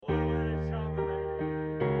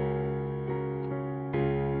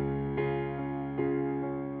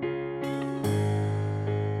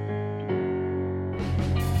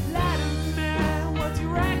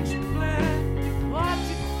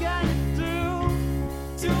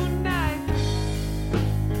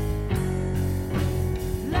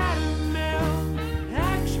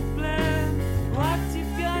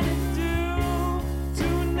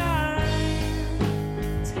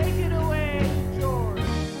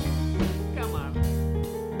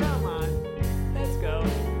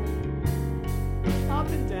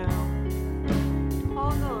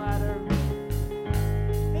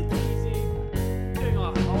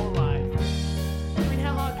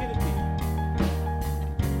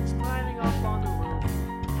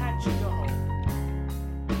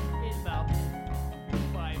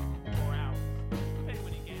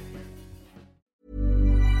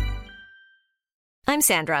I'm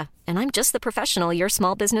Sandra, and I'm just the professional your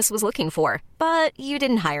small business was looking for. But you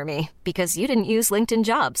didn't hire me because you didn't use LinkedIn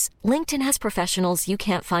Jobs. LinkedIn has professionals you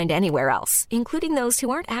can't find anywhere else, including those who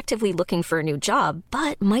aren't actively looking for a new job,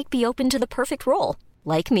 but might be open to the perfect role,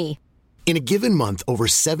 like me. In a given month, over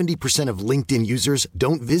 70% of LinkedIn users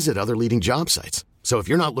don't visit other leading job sites. So if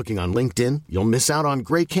you're not looking on LinkedIn, you'll miss out on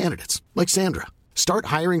great candidates like Sandra. Start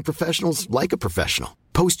hiring professionals like a professional.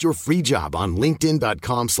 Post your free job on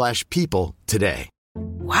linkedin.com/people today.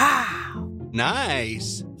 Wow.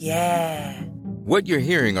 Nice. Yeah. What you're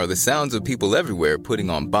hearing are the sounds of people everywhere putting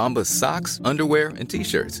on Bombas socks, underwear, and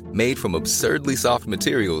T-shirts made from absurdly soft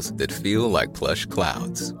materials that feel like plush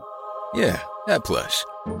clouds. Yeah, that plush.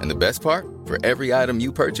 And the best part? For every item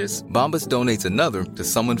you purchase, Bombas donates another to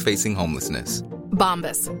someone facing homelessness.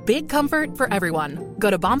 Bombas. Big comfort for everyone. Go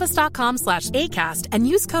to bombas.com/ACAST and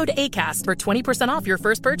use code ACAST for 20% off your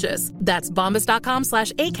first purchase. That's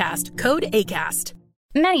bombas.com/ACAST. Code ACAST.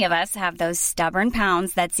 Many of us have those stubborn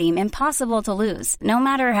pounds that seem impossible to lose, no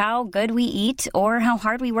matter how good we eat or how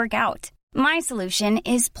hard we work out. My solution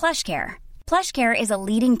is PlushCare. PlushCare is a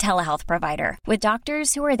leading telehealth provider with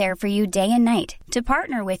doctors who are there for you day and night to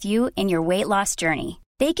partner with you in your weight loss journey.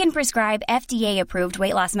 They can prescribe FDA-approved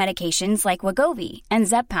weight loss medications like Wegovy and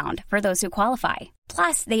Zepbound for those who qualify.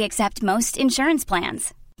 Plus, they accept most insurance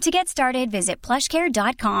plans. To get started, visit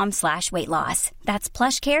plushcare.com/weightloss. That's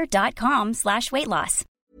plushcare.com/weightloss.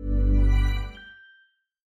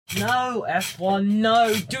 No, F1,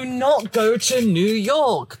 no, do not go to New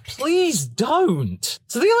York. Please don't.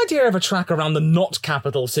 So the idea of a track around the not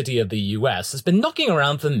capital city of the US has been knocking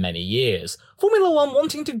around for many years. Formula One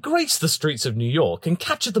wanting to grace the streets of New York and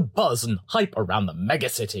catch the buzz and hype around the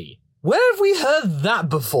megacity. Where have we heard that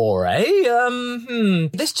before, eh?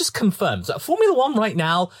 This just confirms that Formula One right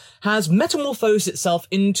now has metamorphosed itself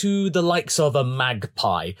into the likes of a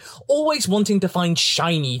magpie, always wanting to find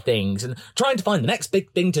shiny things and trying to find the next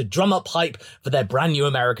big thing to drum up hype for their brand new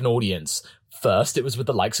American audience. First, it was with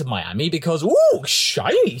the likes of Miami because, ooh,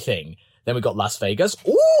 shiny thing. Then we got Las Vegas.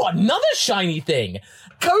 Ooh, another shiny thing.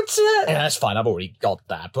 Kota. That's fine, I've already got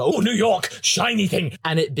that. But, New York, shiny thing.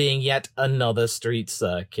 And it being yet another street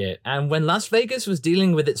circuit. And when Las Vegas was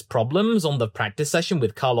dealing with its problems on the practice session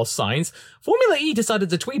with Carlos Sainz, Formula E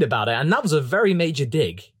decided to tweet about it, and that was a very major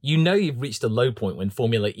dig. You know you've reached a low point when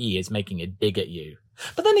Formula E is making a dig at you.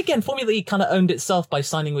 But then again, Formula E kind of owned itself by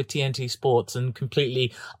signing with TNT Sports and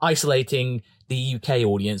completely isolating the UK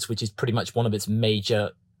audience, which is pretty much one of its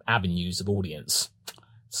major avenues of audience.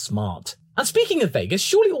 Smart. And speaking of Vegas,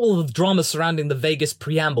 surely all of the drama surrounding the Vegas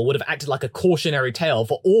preamble would have acted like a cautionary tale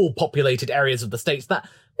for all populated areas of the states that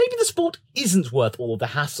maybe the sport isn't worth all of the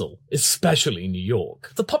hassle, especially New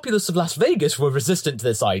York. The populace of Las Vegas were resistant to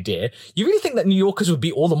this idea. You really think that New Yorkers would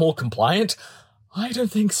be all the more compliant? I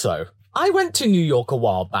don't think so. I went to New York a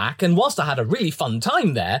while back, and whilst I had a really fun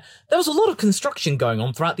time there was a lot of construction going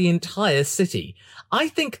on throughout the entire city. I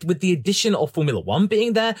think with the addition of Formula One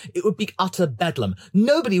being there, it would be utter bedlam.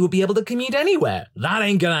 Nobody would be able to commute anywhere. That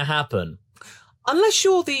ain't gonna happen. Unless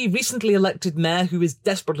you're the recently elected mayor who is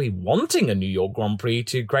desperately wanting a New York Grand Prix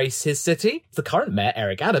to grace his city. The current mayor,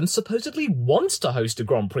 Eric Adams, supposedly wants to host a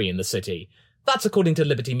Grand Prix in the city. That's according to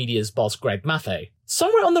Liberty Media's boss Greg Maffei.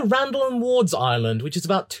 Somewhere on the Randall and Wards Island, which is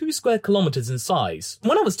about 2 square kilometers in size.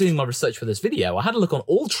 When I was doing my research for this video, I had a look on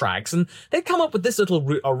all tracks and they'd come up with this little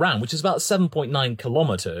route around, which is about 7.9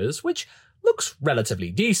 kilometers, which looks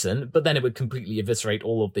relatively decent, but then it would completely eviscerate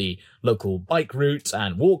all of the local bike routes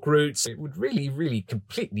and walk routes. It would really, really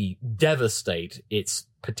completely devastate its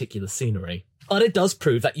particular scenery. But it does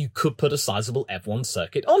prove that you could put a sizable F1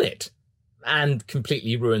 circuit on it and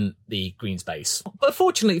completely ruin the green space. But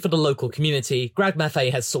fortunately for the local community, Greg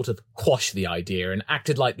Maffei has sort of quashed the idea and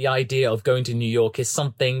acted like the idea of going to New York is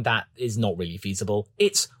something that is not really feasible.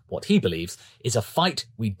 It's, what he believes, is a fight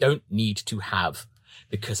we don't need to have,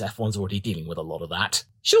 because F1's already dealing with a lot of that.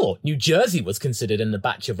 Sure, New Jersey was considered in the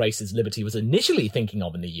batch of races Liberty was initially thinking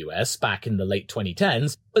of in the US back in the late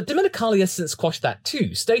 2010s, but Dominicali has since quashed that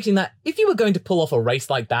too, stating that if you were going to pull off a race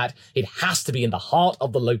like that, it has to be in the heart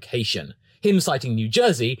of the location. Him citing New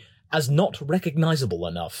Jersey as not recognizable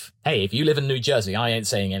enough. Hey, if you live in New Jersey, I ain't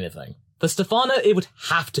saying anything. For Stefano, it would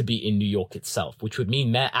have to be in New York itself, which would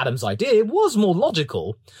mean Mayor Adams' idea was more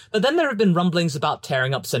logical. But then there have been rumblings about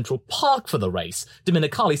tearing up Central Park for the race,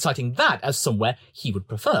 Dominicali citing that as somewhere he would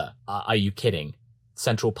prefer. Are you kidding?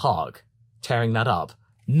 Central Park? Tearing that up?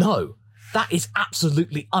 No, that is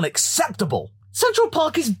absolutely unacceptable. Central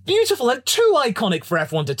Park is beautiful and too iconic for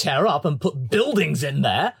F1 to tear up and put buildings in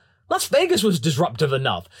there. Las Vegas was disruptive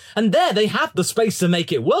enough, and there they have the space to make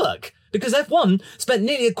it work. because F1 spent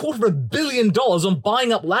nearly $250 million on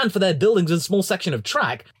buying up land for their buildings and a small section of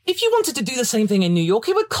track. If you wanted to do the same thing in New York,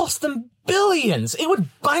 it would cost them billions. It would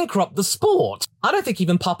bankrupt the sport. I don't think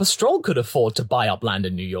even Papa Stroll could afford to buy up land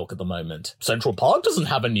in New York at the moment. Central Park doesn't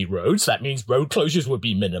have any roads, that means road closures would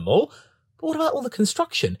be minimal. But what about all the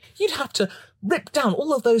construction? You'd have to rip down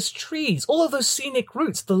all of those trees, all of those scenic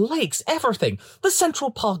routes, the lakes, everything. The Central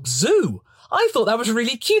Park Zoo. I thought that was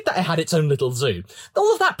really cute that it had its own little zoo.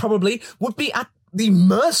 All of that probably would be at the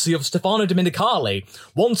mercy of Stefano Domenicali,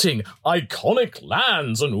 wanting iconic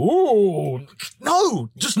lands and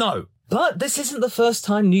just no. But this isn't the first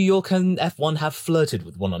time New York and F1 have flirted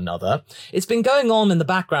with one another. It's been going on in the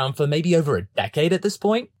background for maybe over a decade at this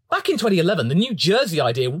point. Back in 2011, the New Jersey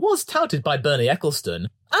idea was touted by Bernie Ecclestone,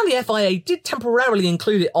 and the FIA did temporarily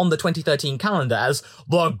include it on the 2013 calendar as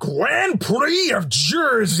the Grand Prix of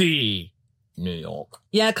Jersey. New York.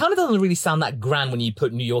 Yeah, it kind of doesn't really sound that grand when you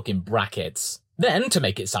put New York in brackets. Then, to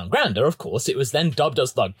make it sound grander, of course, it was then dubbed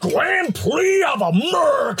as the Grand Prix of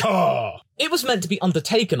America! It was meant to be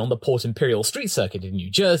undertaken on the Port Imperial Street Circuit in New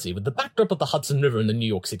Jersey with the backdrop of the Hudson River and the New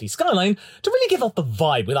York City skyline to really give off the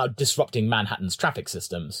vibe without disrupting Manhattan's traffic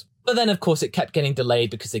systems. But then, of course, it kept getting delayed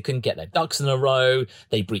because they couldn't get their ducks in a row,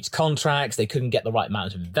 they breached contracts, they couldn't get the right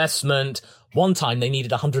amount of investment. One time they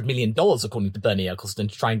needed $100 million, according to Bernie Ecclestone,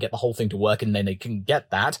 to try and get the whole thing to work, and then they couldn't get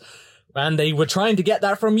that. And they were trying to get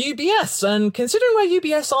that from UBS, and considering where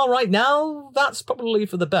UBS are right now, that's probably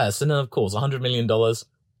for the best. And then, of course, $100 million.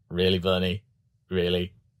 Really, Bernie?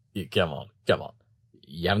 Really? Come on.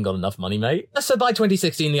 You haven't got enough money, mate? So by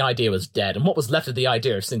 2016, the idea was dead, and what was left of the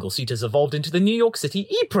idea of single-seaters evolved into the New York City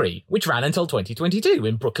E-Prix, which ran until 2022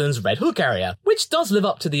 in Brooklyn's Red Hook area, which does live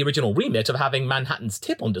up to the original remit of having Manhattan's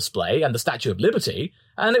tip on display and the Statue of Liberty,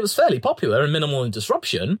 and it was fairly popular and minimal in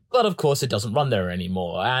disruption, but of course it doesn't run there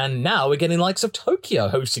anymore, and now we're getting the likes of Tokyo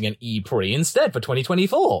hosting an E-Prix instead for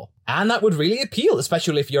 2024. And that would really appeal,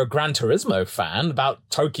 especially if you're a Gran Turismo fan, about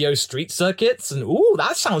Tokyo street circuits, and ooh,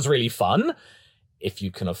 that sounds really fun. If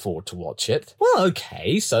you can afford to watch it. Well,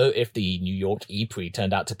 okay, so if the New York E-Prix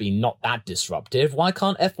turned out to be not that disruptive, why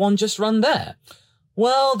can't F1 just run there?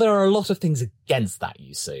 Well, there are a lot of things against that,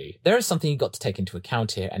 you see. There is something you've got to take into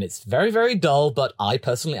account here, and it's very, very dull, but I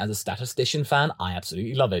personally, as a statistician fan, I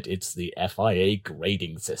absolutely love it. It's the FIA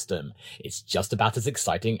grading system. It's just about as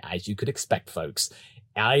exciting as you could expect, folks.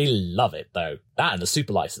 I love it, though. That and the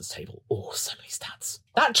super license table. Oh, so many stats.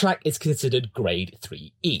 That track is considered Grade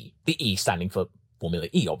 3E. The E standing for Formula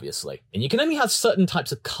E, obviously. And you can only have certain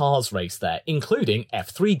types of cars race there, including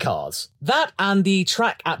F3 cars. That and the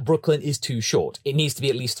track at Brooklyn is too short. It needs to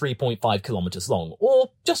be at least 3.5 kilometers long,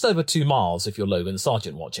 or just over 2 miles if you're Logan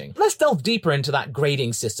Sargent watching. Let's delve deeper into that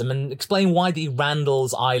grading system and explain why the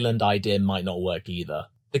Randall's Island idea might not work either.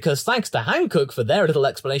 Because thanks to Hankook for their little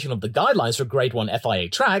explanation of the guidelines for Grade 1 FIA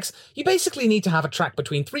tracks, you basically need to have a track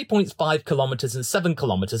between 3.5 kilometers and 7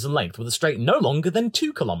 kilometers in length with a straight no longer than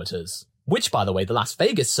 2 kilometers. Which, by the way, the Las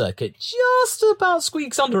Vegas circuit just about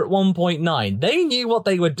squeaks under at 1.9. They knew what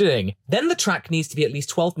they were doing. Then the track needs to be at least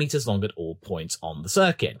 12 meters long at all points on the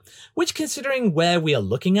circuit. Which, considering where we are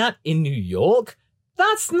looking at in New York,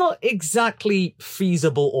 that's not exactly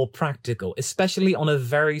feasible or practical, especially on a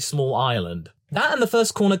very small island. That and the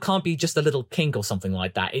first corner can't be just a little kink or something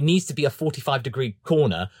like that. It needs to be a 45-degree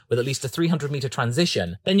corner with at least a 300-meter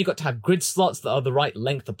transition. Then you've got to have grid slots that are the right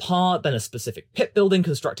length apart, then a specific pit building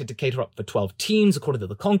constructed to cater up for 12 teams according to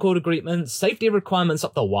the Concord Agreement, safety requirements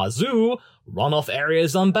up the wazoo, runoff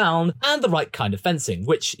areas unbound, and the right kind of fencing,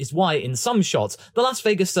 which is why in some shots, the Las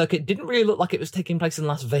Vegas circuit didn't really look like it was taking place in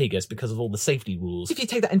Las Vegas because of all the safety rules. If you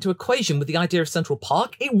take that into equation with the idea of Central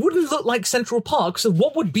Park, it wouldn't look like Central Park, so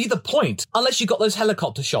what would be the point? Unless you got those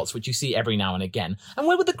helicopter shots, which you see every now and again. And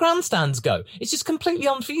where would the grandstands go? It's just completely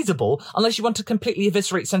unfeasible unless you want to completely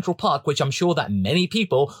eviscerate Central Park, which I'm sure that many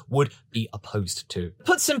people would be opposed to.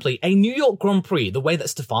 Put simply, a New York Grand Prix, the way that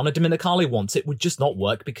Stefano Domenicali wants it, would just not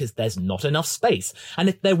work because there's not enough space. And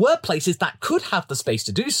if there were places that could have the space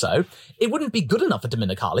to do so, it wouldn't be good enough for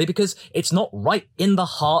Domenicali because it's not right in the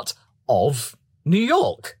heart of New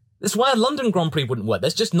York. That's why a London Grand Prix wouldn't work.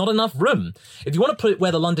 There's just not enough room. If you want to put it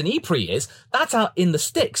where the London E-Prix is, that's out in the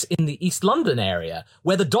sticks in the East London area,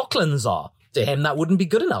 where the Docklands are. To him, that wouldn't be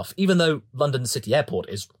good enough, even though London City Airport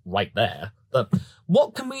is right there. But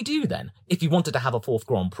what can we do then, if you wanted to have a fourth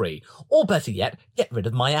Grand Prix? Or better yet, get rid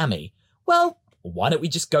of Miami? Well, why don't we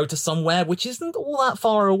just go to somewhere which isn't all that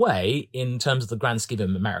far away in terms of the grand scheme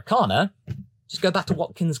of Americana? Just go back to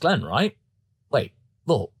Watkins Glen, right? Wait,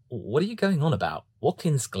 look, what are you going on about?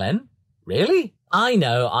 Watkins Glen? Really? I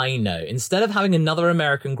know. Instead of having another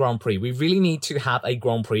American Grand Prix, we really need to have a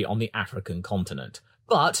Grand Prix on the African continent.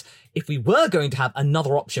 But if we were going to have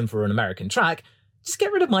another option for an American track, just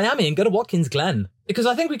get rid of Miami and go to Watkins Glen. Because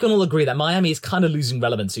I think we can all agree that Miami is kind of losing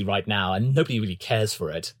relevancy right now and nobody really cares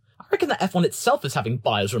for it. I reckon that F1 itself is having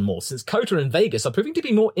buyer's remorse since COTA and Vegas are proving to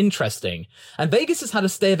be more interesting, and Vegas has had a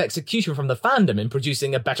stay of execution from the fandom in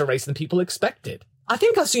producing a better race than people expected. I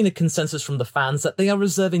think I've seen a consensus from the fans that they are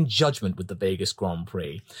reserving judgment with the Vegas Grand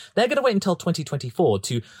Prix. They're going to wait until 2024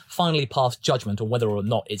 to finally pass judgment on whether or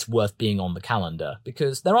not it's worth being on the calendar,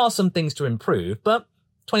 because there are some things to improve, but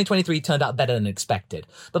 2023 turned out better than expected.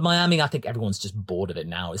 But Miami, I think everyone's just bored of it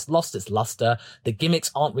now. It's lost its luster. The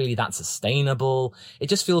gimmicks aren't really that sustainable. It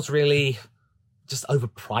just feels really just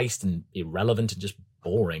overpriced and irrelevant and just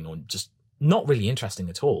boring, or just not really interesting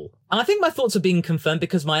at all. And I think my thoughts are being confirmed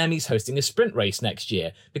because Miami's hosting a sprint race next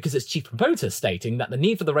year, because its chief promoter is stating that the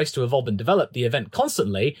need for the race to evolve and develop the event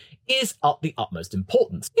constantly is of the utmost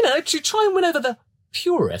importance. You know, to try and win over the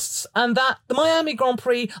purists, and that the Miami Grand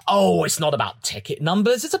Prix, it's not about ticket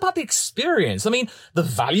numbers, it's about the experience. I mean, the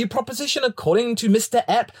value proposition, according to Mr.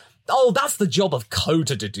 Epp, that's the job of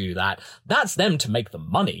COTA to do that. That's them to make the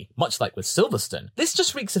money, much like with Silverstone. This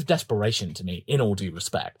just reeks of desperation to me, in all due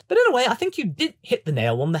respect. But in a way, I think you did hit the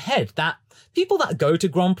nail on the head, that people that go to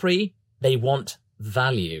Grand Prix, they want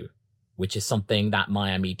value, which is something that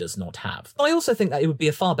Miami does not have. I also think that it would be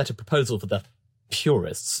a far better proposal for the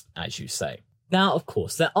purists, as you say. Now, of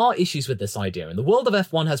course, there are issues with this idea, and the world of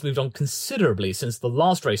F1 has moved on considerably since the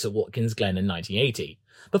last race at Watkins Glen in 1980.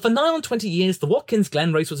 But for nigh on 20 years, the Watkins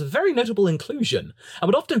Glen race was a very notable inclusion, and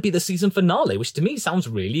would often be the season finale, which to me sounds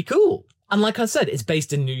really cool. And like I said, it's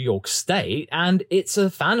based in New York State, and it's a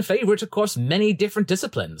fan favourite across many different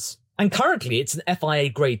disciplines. And currently it's an FIA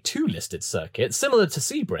Grade 2 listed circuit, similar to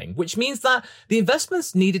Sebring, which means that the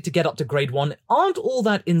investments needed to get up to Grade 1 aren't all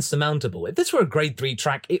that insurmountable. If this were a Grade 3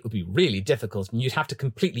 track, it would be really difficult and you'd have to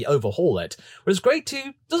completely overhaul it, whereas Grade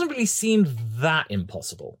 2 doesn't really seem that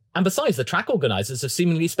impossible. And besides, the track organisers have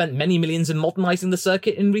seemingly spent many millions in modernising the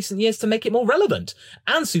circuit in recent years to make it more relevant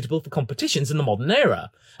and suitable for competitions in the modern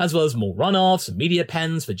era, as well as more runoffs and media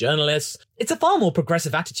pens for journalists. It's a far more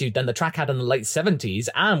progressive attitude than the track had in the late 70s,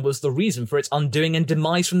 and was the reason for its undoing and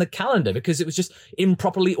demise from the calendar, because it was just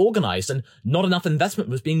improperly organised and not enough investment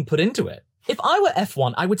was being put into it. If I were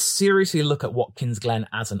F1, I would seriously look at Watkins Glen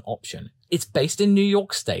as an option. It's based in New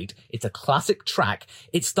York State. It's a classic track.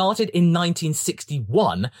 It started in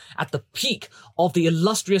 1961 at the peak of the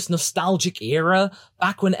illustrious nostalgic era,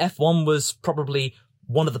 back when F1 was probably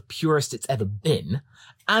one of the purest it's ever been.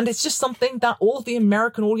 And it's just something that all of the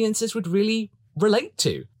American audiences would really relate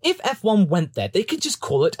to. If F1 went there, they could just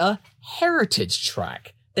call it a heritage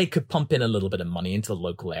track. They could pump in a little bit of money into the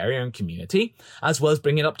local area and community, as well as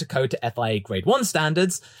bring it up to code to FIA Grade 1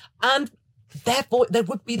 standards, and therefore there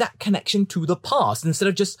would be that connection to the past, instead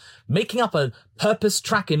of just making up a purpose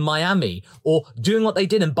track in Miami, or doing what they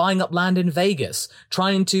did and buying up land in Vegas,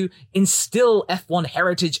 trying to instill F1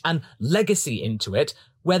 heritage and legacy into it,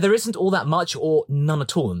 where there isn't all that much or none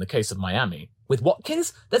at all in the case of Miami. With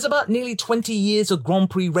Watkins, there's about nearly 20 years of Grand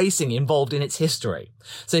Prix racing involved in its history.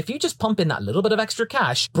 So if you just pump in that little bit of extra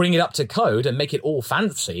cash, bring it up to code and make it all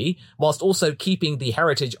fancy, whilst also keeping the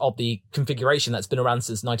heritage of the configuration that's been around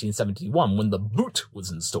since 1971 when the boot was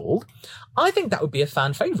installed, I think that would be a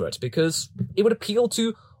fan favourite, because it would appeal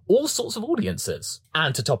to all sorts of audiences.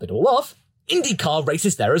 And to top it all off, IndyCar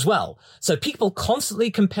races there as well. So people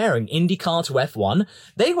constantly comparing IndyCar to F1,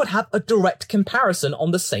 they would have a direct comparison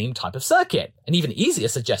on the same type of circuit. An even easier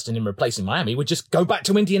suggestion in replacing Miami would just go back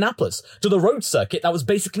to Indianapolis, to the road circuit that was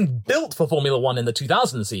basically built for Formula One in the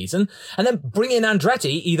 2000 season, and then bring in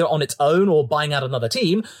Andretti either on its own or buying out another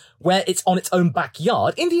team, where it's on its own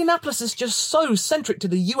backyard. Indianapolis is just so centric to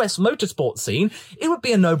the US motorsport scene, it would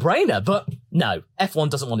be a no-brainer, but no, F1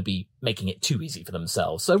 doesn't want to be making it too easy for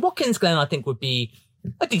themselves. So Watkins Glen, I think, would be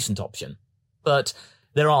a decent option. But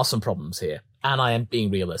there are some problems here, and I am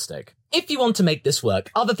being realistic. If you want to make this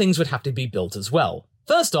work, other things would have to be built as well.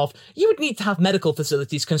 First off, you would need to have medical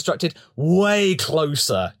facilities constructed way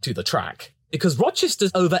closer to the track, because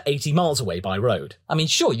Rochester's over 80 miles away by road. I mean,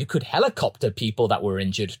 sure, you could helicopter people that were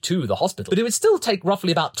injured to the hospital, but it would still take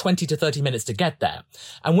roughly about 20 to 30 minutes to get there.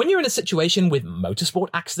 And when you're in a situation with motorsport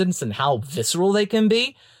accidents and how visceral they can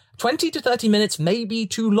be, 20 to 30 minutes may be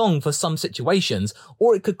too long for some situations,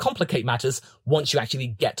 or it could complicate matters once you actually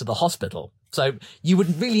get to the hospital. So you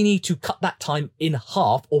would really need to cut that time in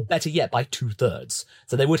half, or better yet, by 2/3.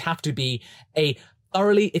 So there would have to be a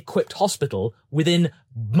thoroughly equipped hospital within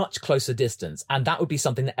much closer distance. And that would be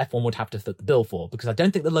something that F1 would have to foot the bill for, because I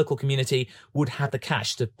don't think the local community would have the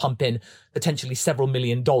cash to pump in potentially several $1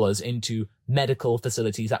 million into medical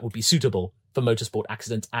facilities that would be suitable for motorsport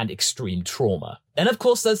accidents and extreme trauma. Then, of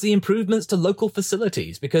course, there's the improvements to local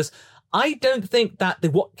facilities, because I don't think that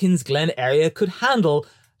the Watkins Glen area could handle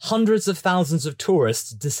hundreds of thousands of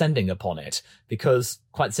tourists descending upon it, because,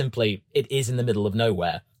 quite simply, it is in the middle of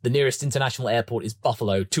nowhere. The nearest international airport is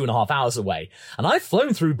Buffalo, 2.5 hours away. And I've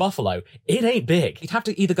flown through Buffalo. It ain't big. You'd have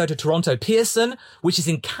to either go to Toronto Pearson, which is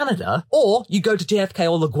in Canada, or you go to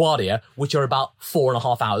JFK or LaGuardia, which are about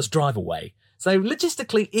 4.5 hours drive away. So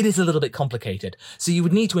logistically, it is a little bit complicated. So you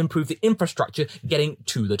would need to improve the infrastructure getting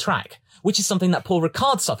to the track, which is something that Paul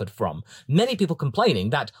Ricard suffered from. Many people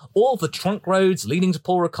complaining that all the trunk roads leading to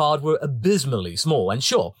Paul Ricard were abysmally small. And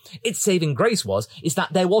sure, its saving grace is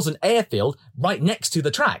that there was an airfield right next to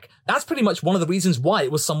the track. That's pretty much one of the reasons why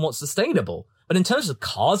it was somewhat sustainable. But in terms of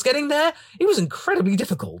cars getting there, it was incredibly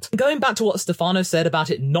difficult. Going back to what Stefano said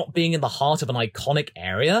about it not being in the heart of an iconic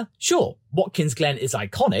area, sure, Watkins Glen is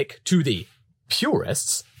iconic to the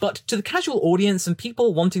purists, but to the casual audience and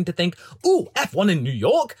people wanting to think, ooh, F1 in New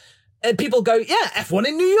York, people go, yeah, F1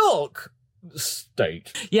 in New York.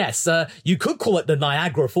 State. Yes, you could call it the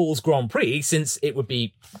Niagara Falls Grand Prix, since it would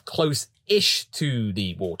be close-ish to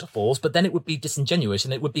the waterfalls, but then it would be disingenuous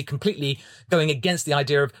and it would be completely going against the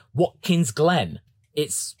idea of Watkins Glen.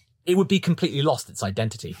 It would be completely lost its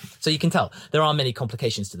identity. So you can tell there are many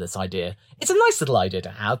complications to this idea. It's a nice little idea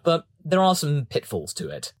to have, but there are some pitfalls to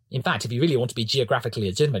it. In fact, if you really want to be geographically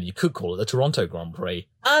legitimate, you could call it the Toronto Grand Prix.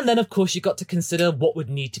 And then, of course, you've got to consider what would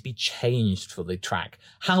need to be changed for the track,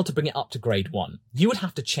 how to bring it up to grade 1. You would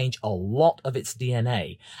have to change a lot of its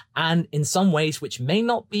DNA, and in some ways which may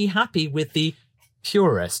not be happy with the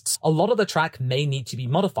purists. A lot of the track may need to be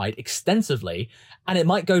modified extensively, and it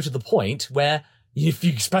might go to the point where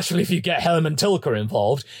especially if you get Hermann Tilke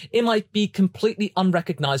involved, it might be completely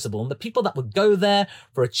unrecognizable. And the people that would go there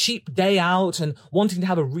for a cheap day out and wanting to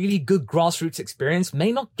have a really good grassroots experience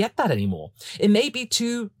may not get that anymore. It may be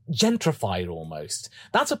too gentrified almost.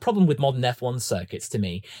 That's a problem with modern F1 circuits to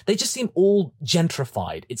me. They just seem all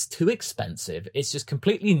gentrified. It's too expensive. It's just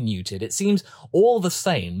completely neutered. It seems all the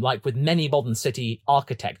same, like with many modern city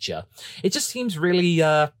architecture. It just seems really,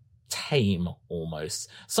 tame almost.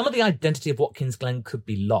 Some of the identity of Watkins Glen could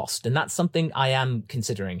be lost, and that's something I am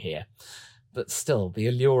considering here. But still, the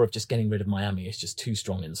allure of just getting rid of Miami is just too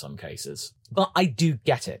strong in some cases. But I do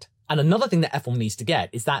get it. And another thing that F1 needs to get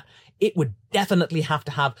is that it would definitely have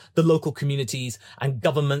to have the local communities and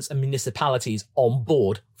governments and municipalities on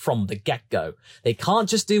board from the get-go. They can't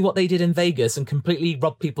just do what they did in Vegas and completely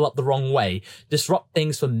rub people up the wrong way, disrupt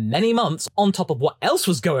things for many months on top of what else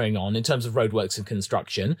was going on in terms of roadworks and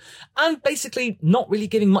construction, and basically not really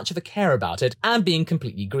giving much of a care about it and being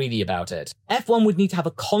completely greedy about it. F1 would need to have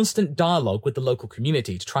a constant dialogue with the local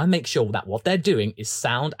community to try and make sure that what they're doing is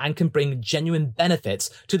sound and can bring genuine benefits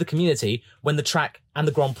to the community when the track and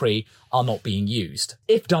the Grand Prix are not being used.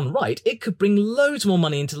 If done right, it could bring loads more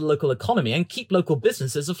money into the local economy and keep local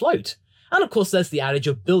businesses afloat. And of course, there's the adage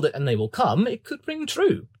of build it and they will come. It could ring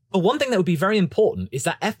true. But one thing that would be very important is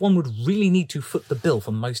that F1 would really need to foot the bill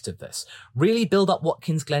for most of this. Really build up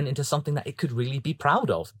Watkins Glen into something that it could really be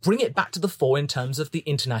proud of. Bring it back to the fore in terms of the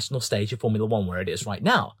international stage of Formula One where it is right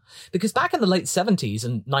now. Because back in the late 70s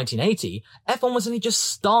and 1980, F1 was only just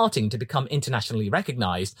starting to become internationally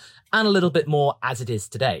recognized and a little bit more as it is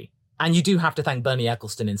today. And you do have to thank Bernie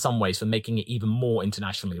Ecclestone in some ways for making it even more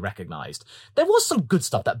internationally recognized. There was some good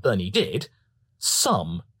stuff that Bernie did.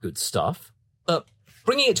 Some good stuff. But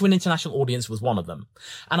bringing it to an international audience was one of them.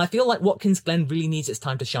 And I feel like Watkins Glen really needs its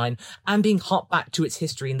time to shine and being harked back to its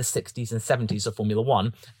history in the 60s and 70s of Formula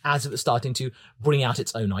One as it was starting to bring out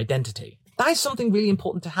its own identity. That is something really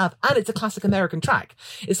important to have, and it's a classic American track.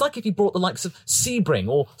 It's like if you brought the likes of Sebring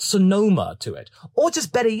or Sonoma to it. Or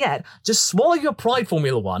just better yet, just swallow your pride,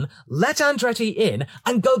 Formula One, let Andretti in,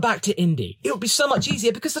 and go back to Indy. It would be so much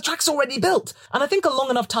easier because the track's already built. And I think a long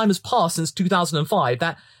enough time has passed since 2005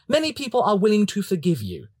 that many people are willing to forgive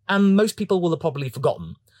you. And most people will have probably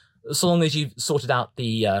forgotten. So long as you've sorted out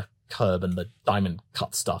the curb and the diamond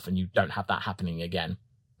cut stuff and you don't have that happening again.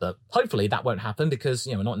 But hopefully that won't happen because,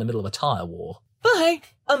 we're not in the middle of a tire war. But hey,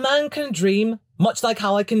 a man can dream, much like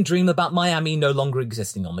how I can dream about Miami no longer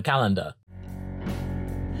existing on the calendar.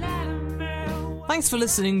 Thanks for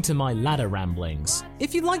listening to my ladder ramblings.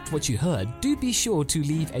 If you liked what you heard, do be sure to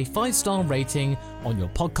leave a 5-star rating on your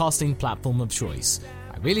podcasting platform of choice.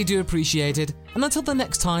 I really do appreciate it, and until the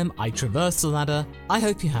next time I traverse the ladder, I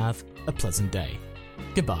hope you have a pleasant day.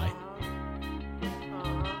 Goodbye.